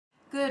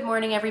Good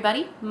morning,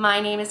 everybody. My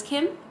name is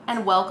Kim,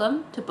 and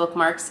welcome to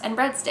Bookmarks and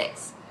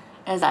Breadsticks,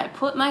 as I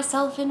put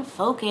myself in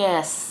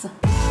focus.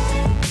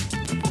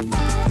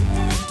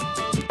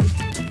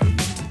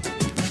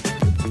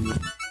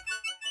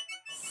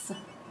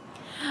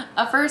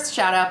 A first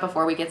shout out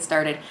before we get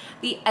started.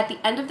 At the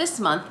end of this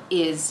month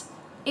is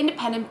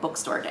Independent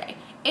Bookstore Day.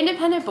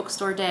 Independent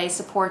Bookstore Day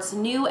supports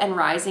new and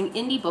rising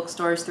indie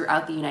bookstores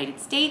throughout the United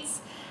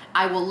States.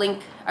 I will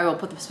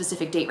put the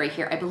specific date right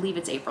here. I believe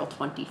it's April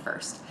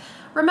 21st.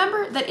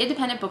 Remember that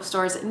independent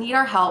bookstores need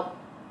our help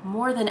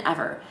more than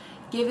ever.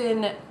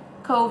 Given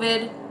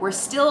COVID, we're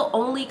still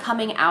only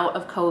coming out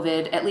of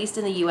COVID, at least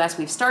in the US.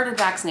 We've started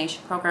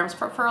vaccination programs,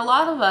 but for a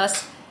lot of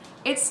us,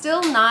 it's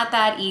still not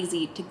that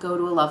easy to go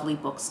to a lovely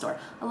bookstore.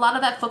 A lot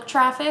of that foot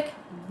traffic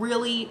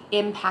really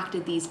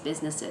impacted these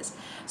businesses.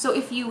 So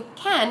if you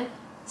can,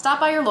 stop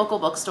by your local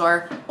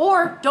bookstore,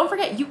 or don't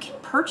forget, you can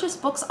purchase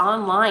books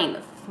online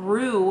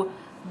through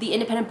the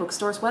independent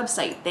bookstore's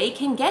website. They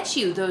can get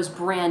you those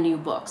brand new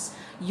books.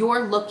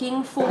 You're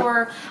looking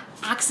for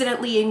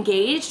Accidentally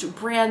Engaged,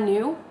 brand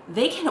new,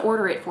 they can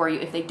order it for you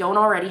if they don't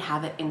already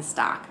have it in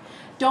stock.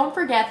 Don't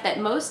forget that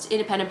most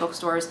independent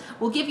bookstores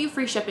will give you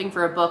free shipping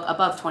for a book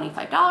above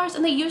 $25,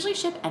 and they usually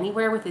ship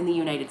anywhere within the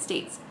United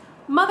States.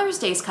 Mother's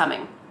Day's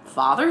coming.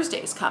 Father's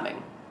Day's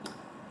coming.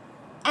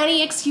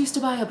 Any excuse to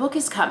buy a book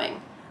is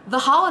coming. The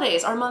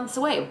holidays are months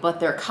away,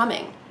 but they're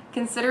coming.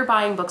 Consider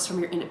buying books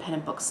from your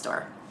independent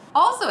bookstore.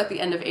 Also at the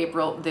end of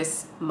April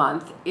this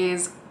month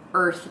is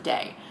Earth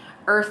Day.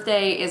 Earth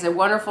Day is a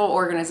wonderful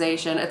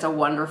organization. It's a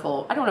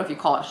wonderful, I don't know if you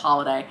call it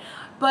holiday,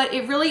 but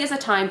it really is a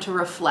time to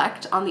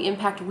reflect on the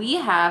impact we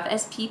have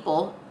as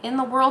people in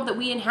the world that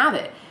we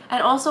inhabit,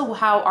 and also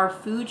how our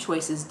food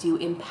choices do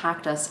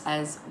impact us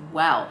as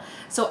well.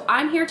 So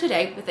I'm here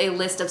today with a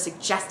list of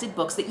suggested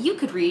books that you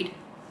could read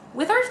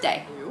with Earth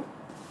Day.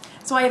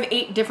 So I have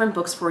 8 different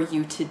books for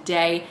you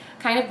today,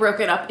 kind of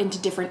broken up into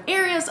different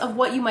areas of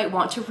what you might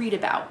want to read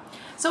about.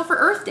 So for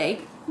Earth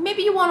Day,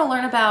 maybe you want to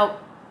learn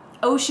about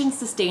ocean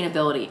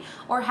sustainability,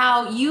 or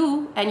how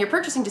you and your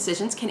purchasing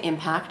decisions can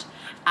impact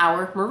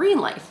our marine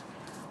life.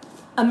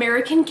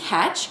 American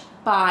Catch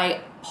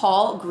by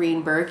Paul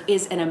Greenberg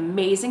is an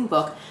amazing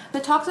book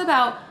that talks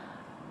about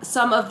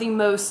some of the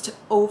most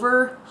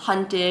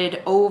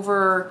over-hunted,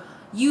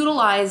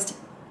 over-utilized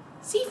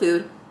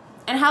seafood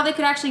and how they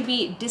could actually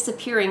be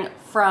disappearing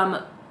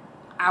from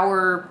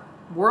our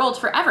world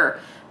forever.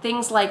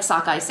 Things like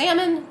sockeye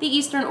salmon, the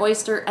eastern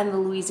oyster, and the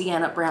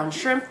Louisiana brown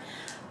shrimp.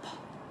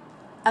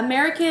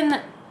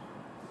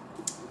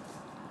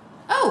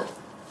 Oh,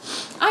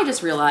 I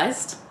just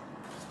realized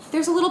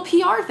there's a little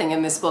PR thing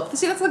in this book.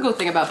 See, that's the good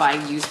thing about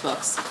buying used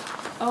books.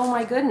 Oh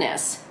my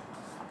goodness.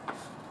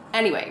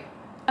 Anyway,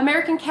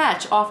 American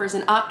Catch offers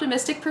an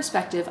optimistic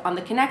perspective on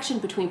the connection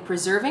between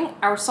preserving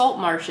our salt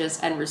marshes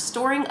and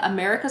restoring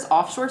America's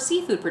offshore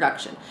seafood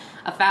production.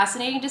 A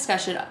fascinating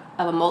discussion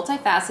of a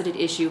multifaceted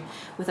issue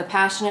with a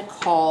passionate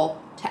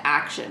call to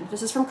action.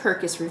 This is from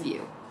Kirkus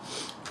Review.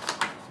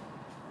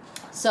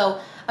 So,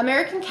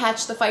 American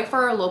Catch, The Fight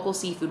for Our Local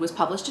Seafood was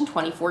published in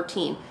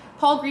 2014.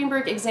 Paul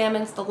Greenberg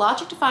examines the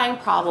logic-defying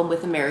problem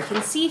with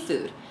American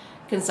seafood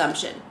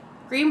consumption.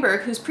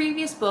 Greenberg, whose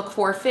previous book,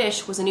 For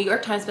Fish, was a New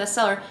York Times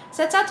bestseller,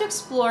 sets out to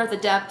explore the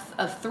depth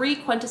of 3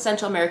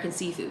 quintessential American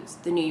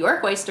seafoods: the New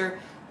York oyster,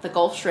 the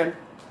Gulf shrimp,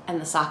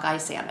 and the sockeye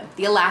salmon,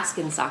 the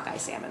Alaskan sockeye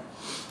salmon.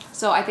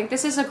 So I think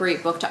this is a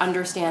great book to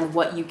understand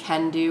what you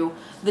can do,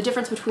 the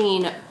difference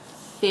between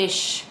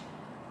fish,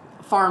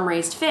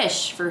 farm-raised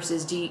fish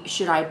versus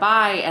should I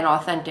buy an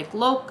authentic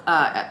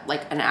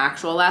like an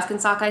actual Alaskan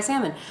sockeye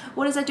salmon?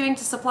 What is that doing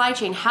to supply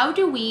chain? How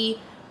do we,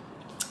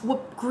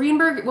 what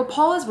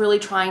Paul is really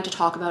trying to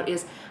talk about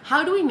is,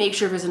 how do we make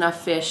sure there's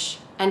enough fish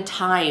and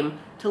time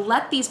to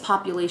let these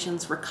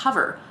populations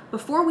recover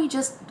before we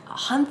just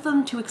hunt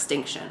them to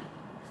extinction?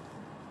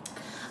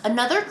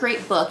 Another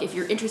great book, if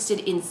you're interested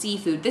in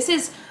seafood, this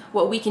is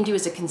what we can do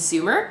as a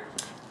consumer.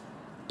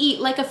 Eat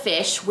Like a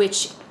Fish,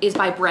 which is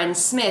by Bren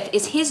Smith,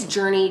 is his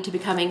journey to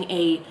becoming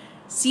a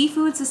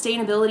seafood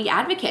sustainability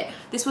advocate.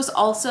 This was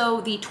also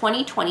the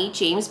 2020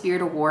 James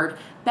Beard Award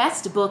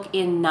Best Book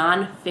in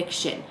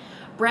Nonfiction.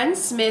 Bren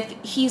Smith,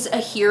 he's a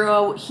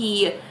hero.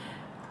 He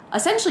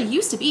essentially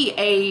used to be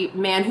a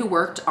man who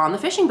worked on the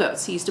fishing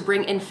boats. He used to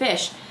bring in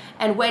fish.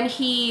 And when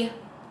he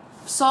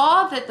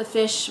saw that the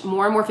fish,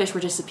 more and more fish were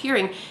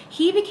disappearing,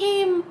 he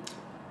became,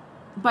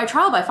 by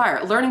trial by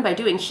fire, learning by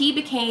doing, he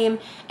became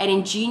an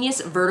ingenious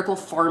vertical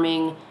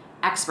farming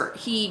expert.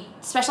 He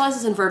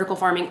specializes in vertical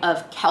farming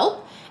of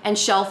kelp and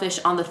shellfish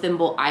on the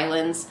Thimble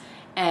Islands,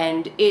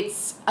 and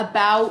it's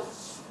about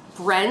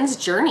Bren's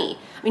journey.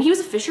 I mean, he was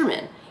a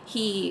fisherman.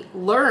 He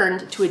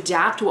learned to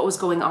adapt to what was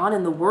going on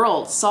in the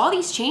world, saw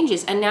these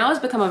changes, and now has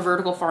become a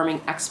vertical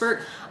farming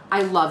expert.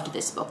 I loved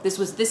this book.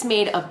 This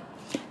made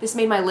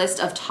my list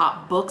of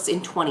top books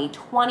in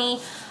 2020.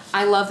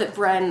 I love that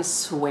Bren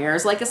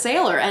swears like a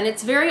sailor, and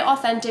it's very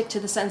authentic to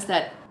the sense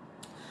that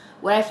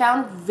what I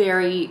found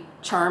very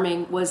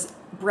charming was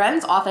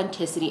Bren's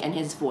authenticity and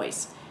his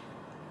voice.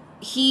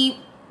 He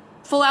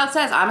full out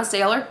says, I'm a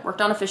sailor,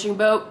 worked on a fishing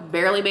boat,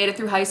 barely made it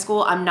through high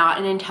school. I'm not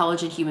an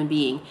intelligent human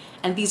being.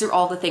 And these are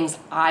all the things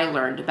I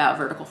learned about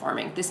vertical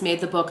farming. This made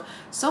the book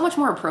so much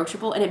more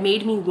approachable, and it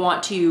made me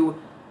want to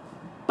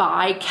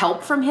buy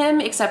kelp from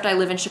him, except I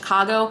live in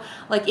Chicago.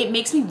 Like, it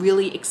makes me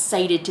really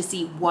excited to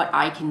see what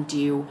I can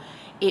do.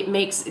 It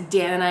makes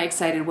Dan and I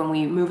excited when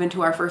we move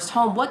into our first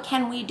home. What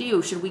can we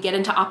do? Should we get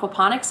into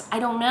aquaponics? I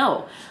don't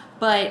know.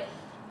 But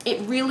it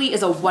really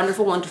is a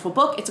wonderful, wonderful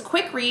book. It's a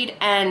quick read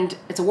and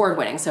it's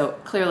award-winning, so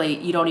clearly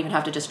you don't even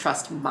have to just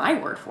trust my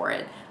word for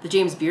it. The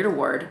James Beard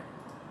Award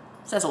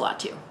says a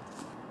lot too.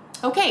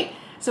 Okay,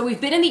 so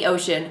we've been in the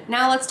ocean.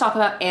 Now let's talk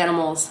about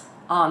animals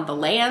on the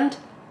land.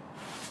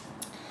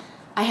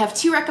 I have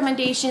two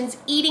recommendations.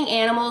 Eating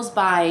Animals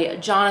by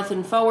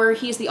Jonathan Foer.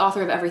 He is the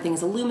author of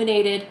Everything's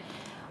Illuminated.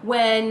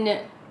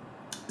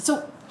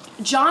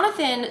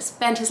 Jonathan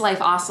spent his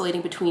life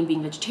oscillating between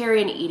being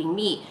vegetarian and eating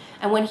meat.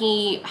 And when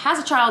he has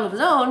a child of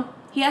his own,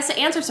 he has to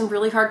answer some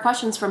really hard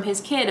questions from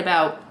his kid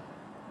about,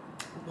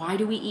 why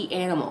do we eat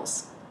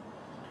animals?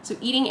 So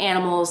Eating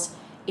Animals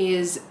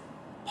is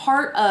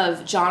part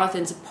of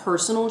Jonathan's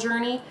personal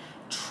journey,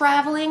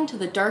 traveling to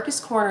the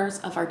darkest corners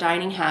of our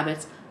dining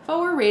habits.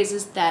 Foer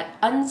raises that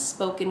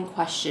unspoken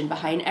question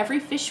behind every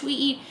fish we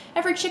eat,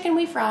 every chicken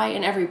we fry,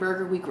 and every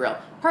burger we grill.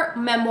 Part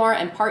memoir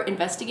and part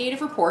investigative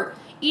report,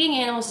 Eating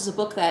Animals is a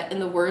book that, in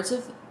the words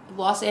of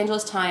Los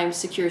Angeles Times,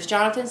 secures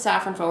Jonathan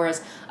Safran Foer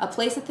as a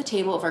place at the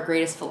table of our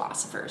greatest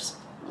philosophers.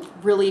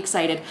 Really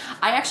excited.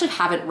 I actually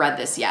haven't read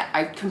this yet.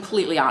 I'm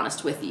completely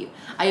honest with you.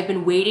 I have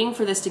been waiting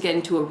for this to get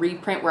into a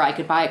reprint where I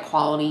could buy a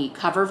quality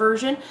cover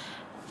version.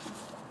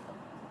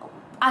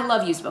 I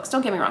love used books,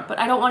 don't get me wrong, but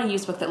I don't want a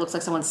used book that looks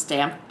like someone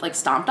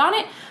stomped on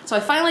it. So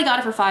I finally got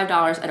it for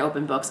 $5 at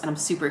Open Books, and I'm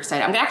super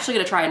excited. I'm actually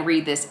gonna try and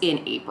read this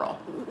in April.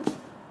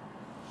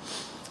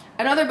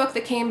 Another book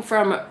that came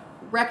from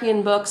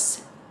Reckian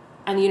Books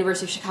and the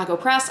University of Chicago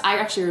Press, I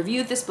actually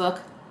reviewed this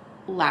book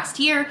last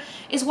year,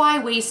 is Why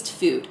Waste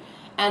Food?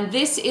 And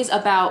this is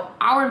about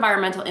our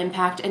environmental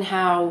impact and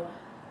how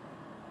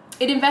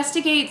it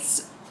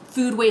investigates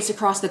food waste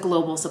across the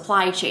global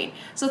supply chain.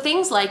 So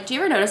things like, do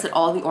you ever notice that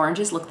all the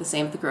oranges look the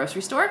same at the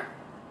grocery store?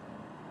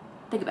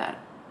 Think about it.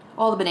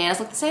 All the bananas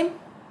look the same?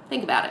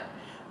 Think about it.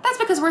 That's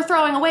because we're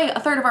throwing away a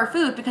third of our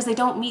food because they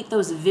don't meet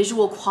those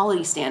visual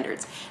quality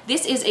standards.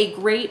 This is a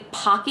great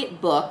pocket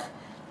book,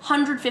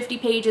 150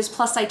 pages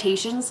plus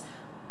citations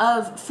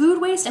of food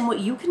waste and what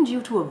you can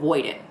do to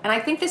avoid it. And I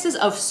think this is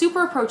a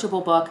super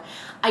approachable book.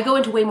 I go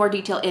into way more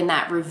detail in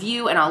that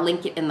review, and I'll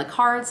link it in the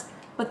cards.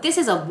 But this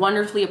is a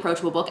wonderfully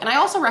approachable book, and I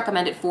also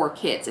recommend it for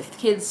kids. If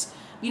kids,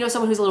 you know,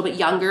 someone who's a little bit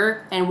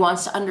younger and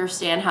wants to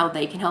understand how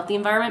they can help the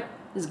environment,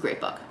 this is a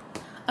great book.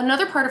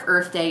 Another part of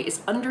Earth Day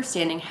is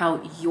understanding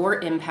how your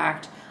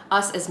impact,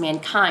 us as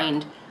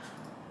mankind,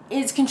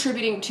 is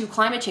contributing to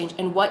climate change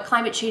and what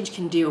climate change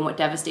can do and what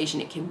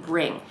devastation it can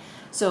bring.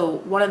 So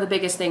one of the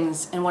biggest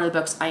things and one of the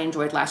books I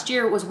enjoyed last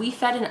year was We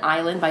Fed an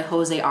Island by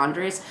Jose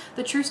Andres,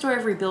 the true story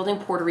of rebuilding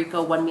Puerto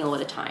Rico one meal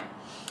at a time.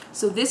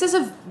 So this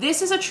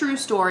is a true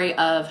story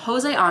of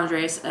Jose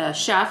Andres, a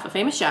chef, a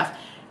famous chef,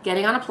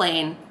 getting on a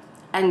plane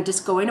and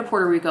just going to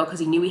Puerto Rico because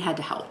he knew he had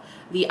to help.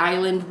 The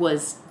island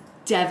was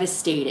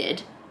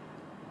devastated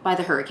by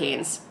the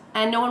hurricanes,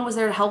 and no one was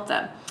there to help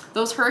them.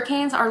 Those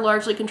hurricanes are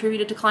largely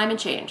contributed to climate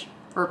change,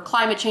 or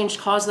climate change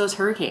caused those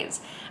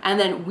hurricanes. And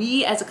then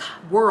we as a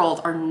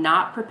world are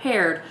not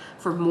prepared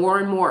for more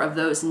and more of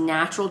those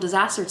natural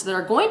disasters that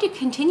are going to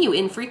continue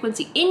in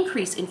frequency,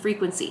 increase in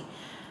frequency.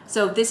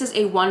 So this is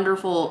a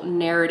wonderful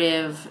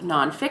narrative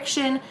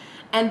nonfiction,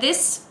 and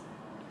this,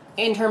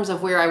 in terms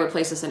of where I would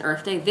place this in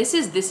Earth Day, this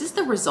is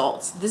the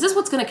results. This is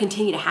what's going to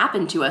continue to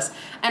happen to us,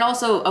 and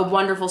also a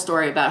wonderful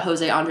story about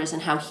Jose Andres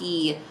and how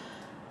he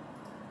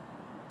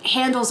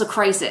handles a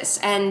crisis,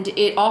 and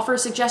it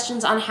offers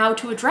suggestions on how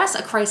to address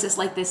a crisis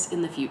like this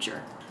in the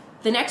future.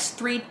 The next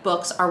 3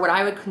 books are what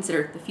I would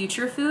consider the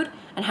future of food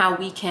and how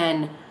we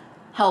can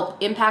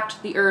help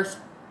impact the earth,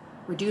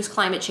 reduce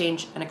climate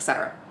change, and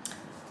etc.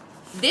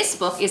 This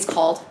book is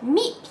called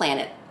Meat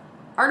Planet,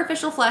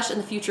 Artificial Flesh and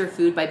the Future of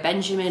Food by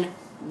Benjamin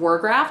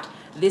Wargraft.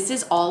 This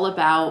is all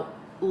about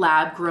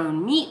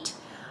lab-grown meat,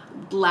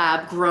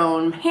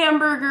 lab-grown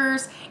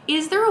hamburgers.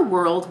 Is there a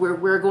world where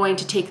we're going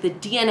to take the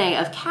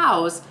DNA of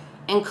cows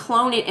and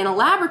clone it in a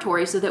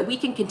laboratory so that we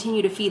can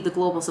continue to feed the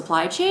global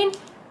supply chain,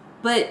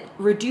 but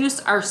reduce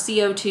our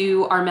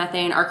CO2, our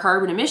methane, our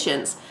carbon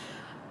emissions?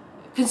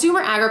 Consumer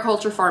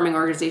agriculture farming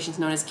organizations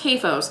known as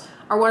CAFOs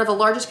are one of the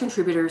largest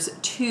contributors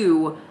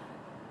to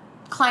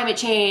climate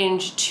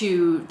change,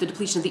 to the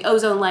depletion of the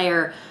ozone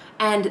layer.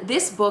 And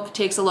this book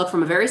takes a look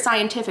from a very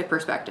scientific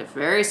perspective,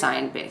 very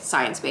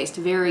science-based,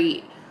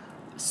 very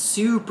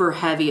super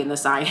heavy in the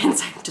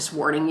science, I'm just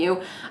warning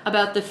you,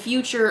 about the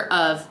future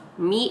of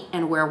meat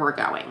and where we're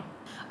going.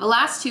 The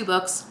last 2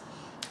 books,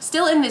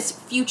 still in this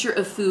future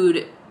of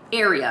food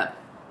area,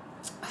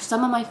 are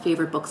some of my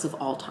favorite books of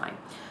all time.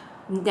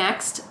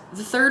 Next,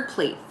 The Third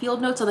Plate,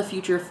 Field Notes on the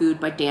Future of Food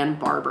by Dan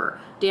Barber.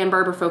 Dan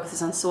Barber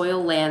focuses on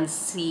soil, land,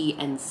 sea,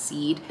 and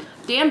seed.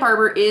 Dan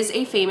Barber is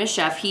a famous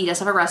chef. He does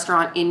have a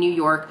restaurant in New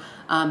York,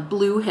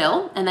 Blue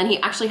Hill, and then he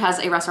actually has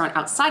a restaurant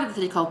outside of the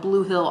city called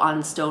Blue Hill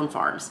on Stone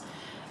Farms.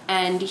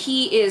 And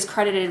he is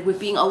credited with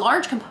being a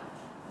large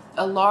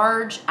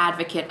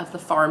advocate of the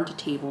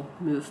farm-to-table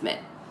movement.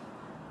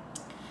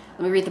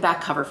 Let me read the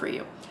back cover for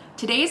you.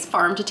 Today's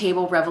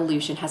farm-to-table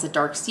revolution has a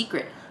dark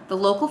secret. The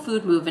local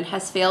food movement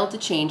has failed to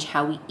change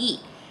how we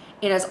eat.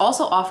 It has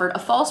also offered a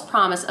false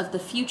promise of the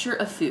future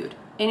of food.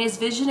 In his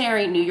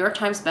visionary New York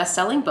Times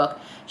best-selling book,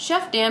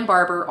 Chef Dan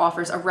Barber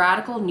offers a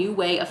radical new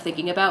way of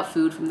thinking about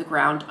food from the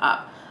ground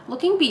up.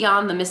 Looking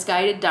beyond the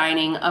misguided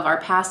dining of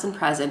our past and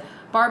present,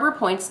 Barber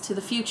points to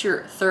the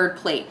future third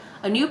plate,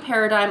 a new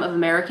paradigm of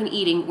American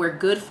eating where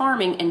good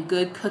farming and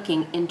good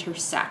cooking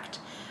intersect.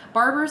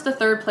 Barber's The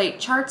Third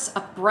Plate charts a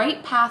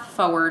bright path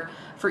forward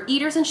for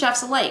eaters and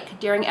chefs alike,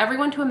 daring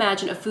everyone to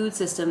imagine a food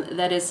system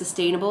that is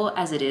sustainable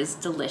as it is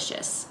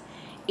delicious.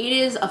 It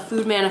is a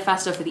food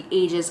manifesto for the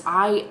ages.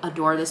 I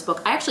adore this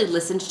book. I actually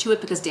listened to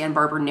it because Dan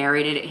Barber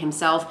narrated it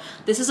himself.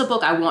 This is a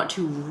book I want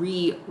to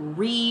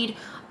reread.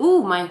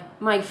 Ooh, my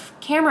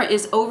camera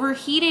is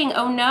overheating.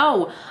 Oh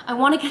no. I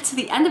want to get to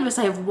the end of this.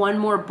 I have one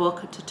more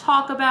book to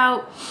talk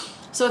about.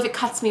 So if it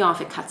cuts me off,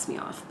 it cuts me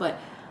off. But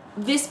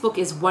this book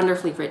is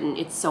wonderfully written.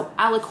 It's so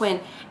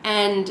eloquent,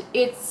 and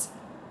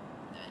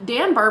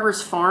Dan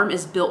Barber's farm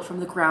is built from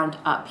the ground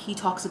up. He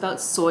talks about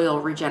soil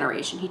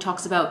regeneration. He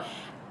talks about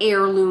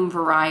heirloom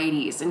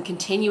varieties and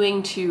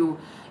continuing to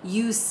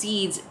use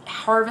seeds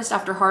harvest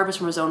after harvest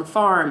from his own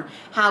farm,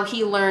 how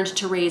he learned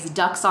to raise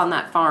ducks on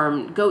that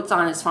farm, goats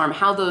on his farm,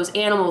 how those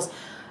animals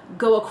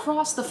go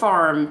across the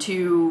farm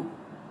to,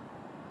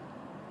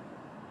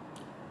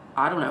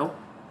 I don't know,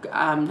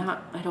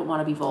 I don't want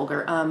to be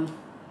vulgar,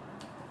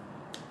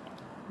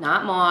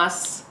 not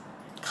moss,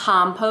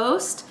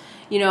 compost,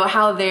 you know,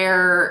 how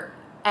their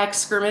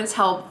excrements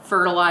help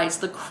fertilize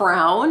the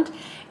ground.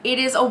 It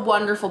is a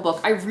wonderful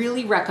book. I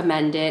really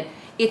recommend it.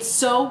 It's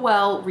so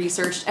well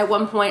researched. At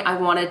one point, I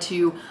wanted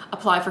to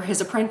apply for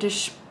his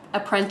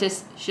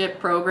apprenticeship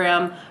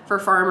program for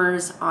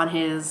farmers on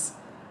his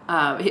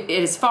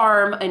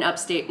farm in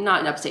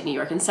not in upstate New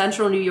York, in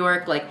central New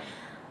York. Like,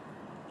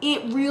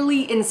 it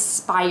really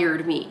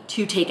inspired me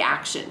to take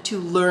action, to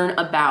learn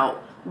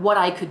about what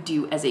I could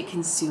do as a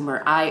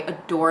consumer. I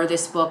adore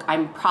this book.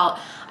 I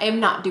am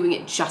not doing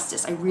it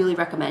justice. I really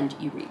recommend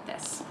you read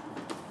this.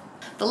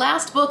 The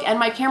last book, and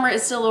my camera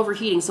is still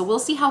overheating, so we'll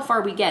see how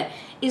far we get,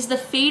 is The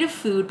Fate of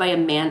Food by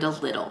Amanda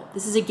Little.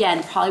 This is,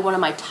 again, probably one of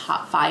my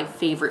top 5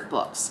 favorite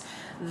books.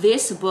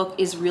 This book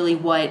is really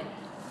what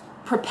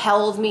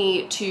propelled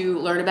me to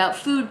learn about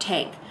Food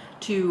Tank,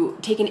 to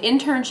take an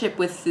internship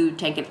with Food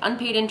Tank, an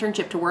unpaid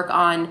internship to work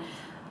on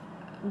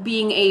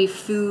being a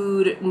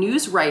food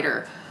news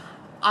writer.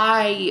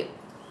 The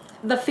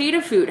Fate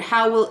of Food,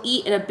 How We'll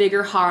Eat in a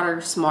Bigger, Hotter,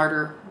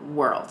 Smarter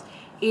World.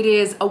 It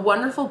is a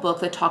wonderful book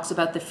that talks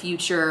about the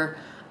future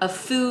of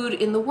food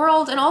in the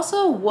world and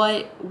also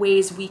what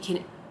ways we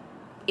can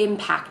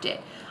impact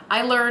it.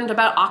 I learned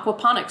about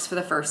aquaponics for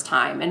the first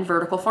time and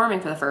vertical farming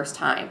for the first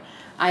time.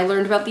 I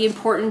learned about the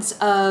importance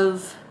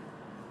of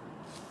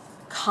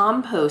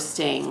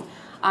composting.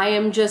 I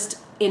am just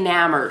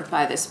enamored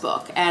by this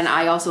book, and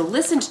I also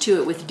listened to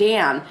it with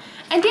Dan.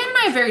 And Dan and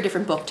I have very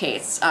different book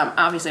tastes.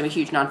 Obviously, I'm a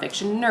huge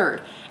nonfiction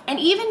nerd. And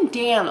even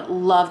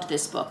Dan loved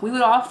this book. We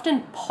would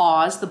often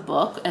pause the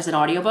book as an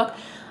audiobook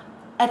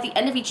at the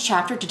end of each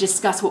chapter to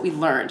discuss what we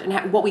learned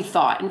and what we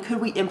thought, and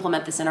could we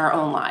implement this in our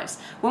own lives.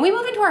 When we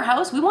move into our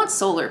house, we want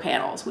solar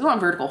panels, we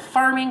want vertical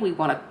farming, we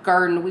want a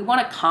garden, we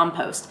want to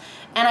compost.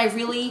 And I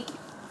really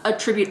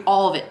attribute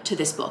all of it to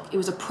this book. It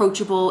was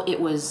approachable, it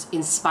was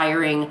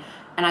inspiring,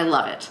 and I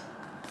love it.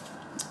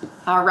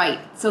 All right,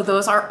 so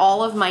those are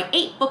all of my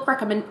 8 book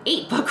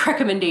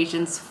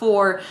recommendations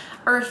for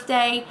Earth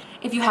Day.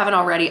 If you haven't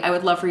already, I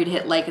would love for you to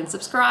hit like and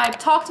subscribe.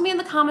 Talk to me in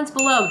the comments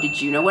below.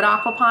 Did you know what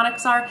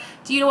aquaponics are?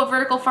 Do you know what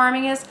vertical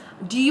farming is?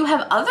 Do you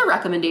have other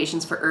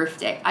recommendations for Earth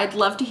Day? I'd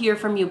love to hear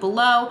from you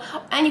below,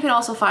 and you can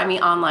also find me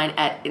online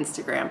at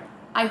Instagram.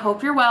 I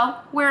hope you're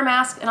well, wear a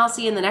mask, and I'll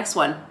see you in the next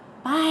one.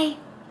 Bye.